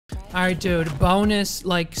All right, dude, bonus,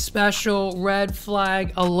 like, special red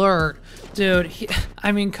flag alert. Dude,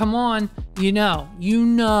 I mean, come on. You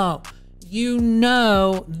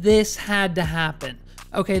know this had to happen.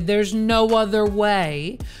 Okay, there's no other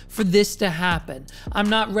way for this to happen. I'm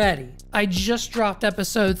not ready. I just dropped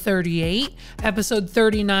episode 38. Episode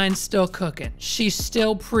 39 still cooking. She's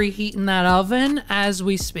still preheating that oven as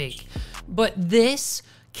we speak. But this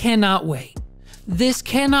cannot wait. This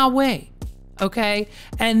cannot wait. Okay?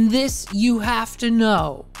 And this, you have to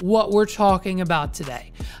know what we're talking about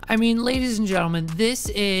today. I mean, ladies and gentlemen, this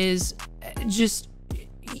is just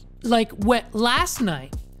like what last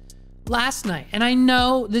night, and I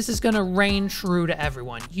know this is gonna reign true to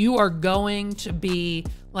everyone. You are going to be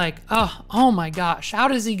like, oh my gosh, how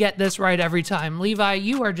does he get this right every time? Levi,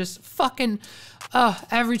 you are just fucking,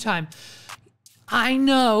 every time. I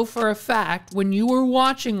know for a fact when you were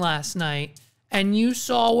watching last night and you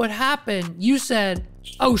saw what happened, you said,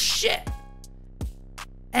 oh shit.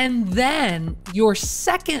 And then your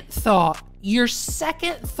second thought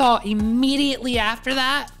immediately after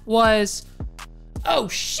that was, oh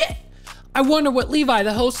shit. I wonder what Levi,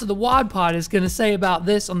 the host of the WOD Pod, is gonna say about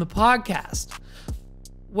this on the podcast.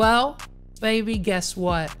 Well, baby, guess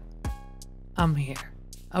what? I'm here,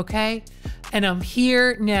 okay? And I'm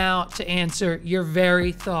here now to answer your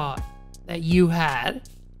very thought that you had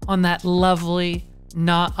on that lovely,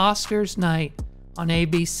 not Oscars night on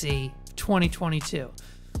ABC 2022.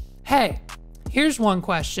 Hey, here's one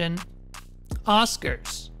question.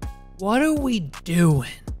 Oscars, what are we doing?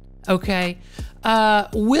 Okay?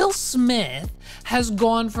 Will Smith has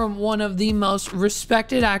gone from one of the most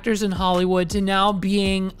respected actors in Hollywood to now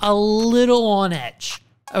being a little on edge,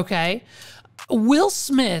 okay? Will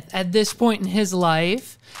Smith, at this point in his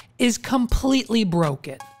life, is completely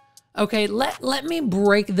broken, okay? Let me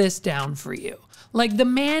break this down for you. Like, the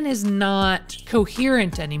man is not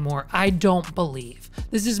coherent anymore, I don't believe.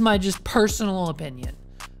 This is my just personal opinion.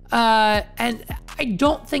 And I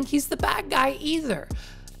don't think he's the bad guy either.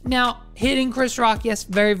 Now, hitting Chris Rock, yes,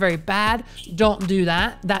 very, very bad. Don't do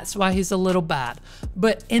that. That's why he's a little bad.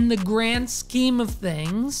 But in the grand scheme of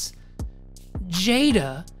things,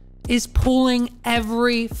 Jada is pulling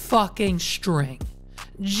every fucking string.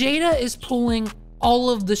 Jada is pulling all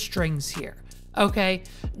of the strings here, okay?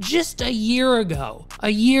 Just a year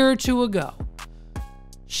or two ago,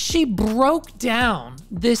 she broke down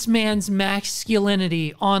this man's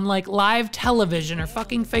masculinity on like live television or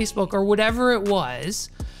fucking Facebook or whatever it was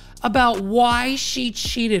about why she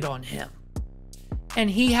cheated on him.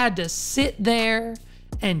 And he had to sit there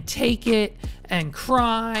and take it and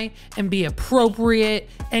cry and be appropriate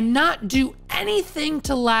and not do anything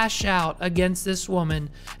to lash out against this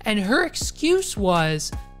woman. And her excuse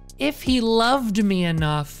was, if he loved me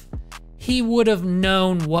enough, he would have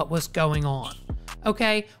known what was going on.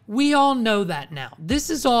 Okay, we all know that now.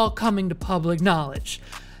 This is all coming to public knowledge.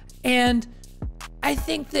 And I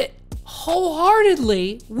think that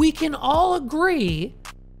wholeheartedly, we can all agree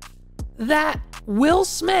that Will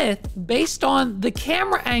Smith, based on the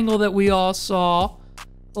camera angle that we all saw,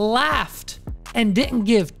 laughed and didn't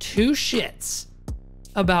give two shits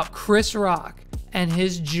about Chris Rock and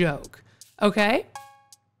his joke, okay?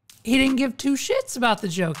 He didn't give two shits about the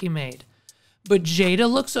joke he made. But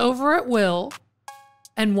Jada looks over at Will,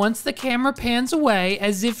 and once the camera pans away,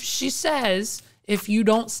 as if she says, if you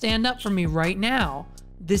don't stand up for me right now,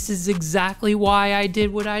 this is exactly why I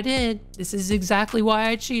did what I did. This is exactly why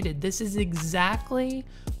I cheated. This is exactly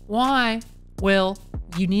why, Will,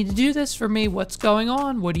 you need to do this for me. What's going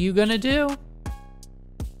on? What are you gonna do?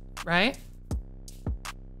 Right?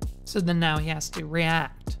 So then now he has to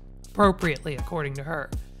react appropriately, according to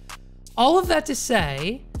her. All of that to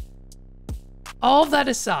say, all of that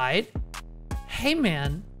aside, hey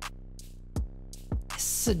man,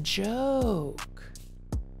 it's a joke,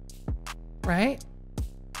 right?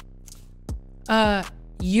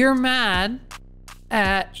 You're mad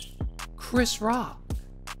at Chris Rock.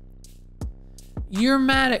 You're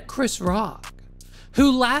mad at Chris Rock,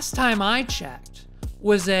 who last time I checked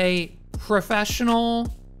was a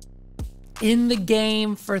professional, in the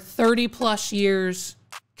game for 30 plus years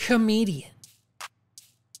comedian.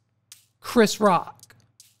 Chris Rock,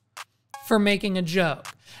 for making a joke.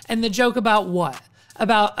 And the joke about what?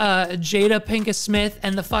 About Jada Pinkett Smith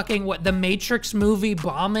and the fucking, what, the Matrix movie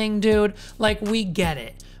bombing, dude? Like, we get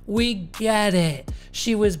it. We get it.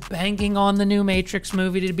 She was banking on the new Matrix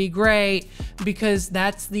movie to be great because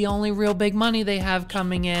that's the only real big money they have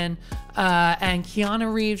coming in. And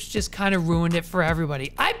Keanu Reeves just kind of ruined it for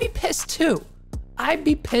everybody. I'd be pissed too. I'd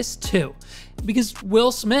be pissed too. Because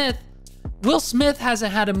Will Smith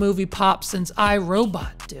hasn't had a movie pop since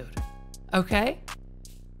iRobot, dude. Okay?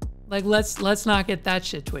 Like, let's not get that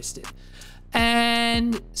shit twisted.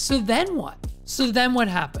 And so then what? So then what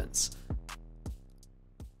happens?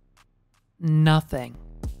 Nothing.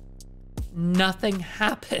 Nothing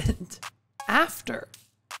happened after.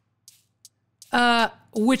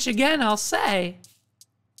 Which again, I'll say,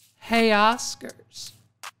 hey, Oscars,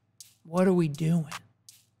 what are we doing?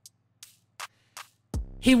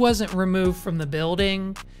 He wasn't removed from the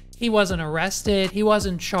building. He wasn't arrested. He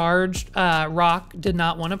wasn't charged. Rock did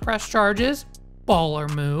not want to press charges. Baller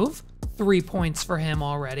move. 3 points for him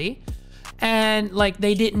already. And like,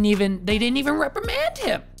 they didn't even reprimand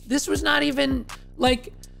him. This was not even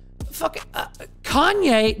like, fucking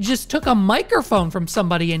Kanye just took a microphone from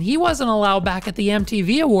somebody and he wasn't allowed back at the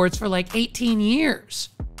MTV Awards for like 18 years.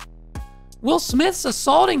 Will Smith's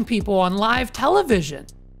assaulting people on live television.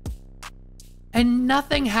 And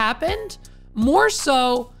nothing happened. More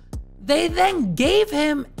so, they then gave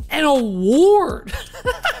him an award.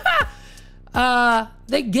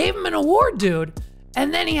 They gave him an award, dude.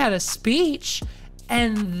 And then he had a speech.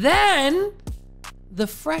 And then the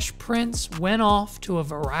Fresh Prince went off to a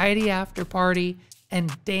variety after party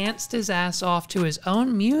and danced his ass off to his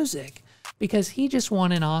own music because he just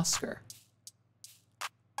won an Oscar.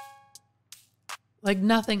 Like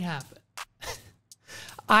nothing happened.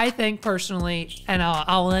 I think personally, and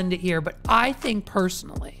I'll end it here, but I think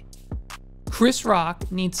personally, Chris Rock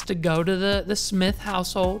needs to go to the Smith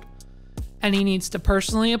household and he needs to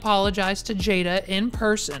personally apologize to Jada in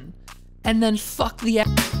person and then fuck the...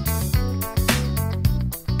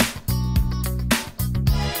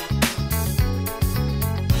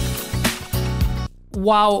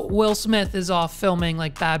 while Will Smith is off filming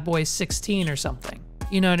like Bad Boys 16 or something.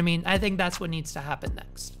 You know what I mean? I think that's what needs to happen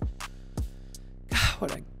next. God,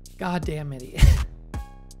 what a goddamn idiot.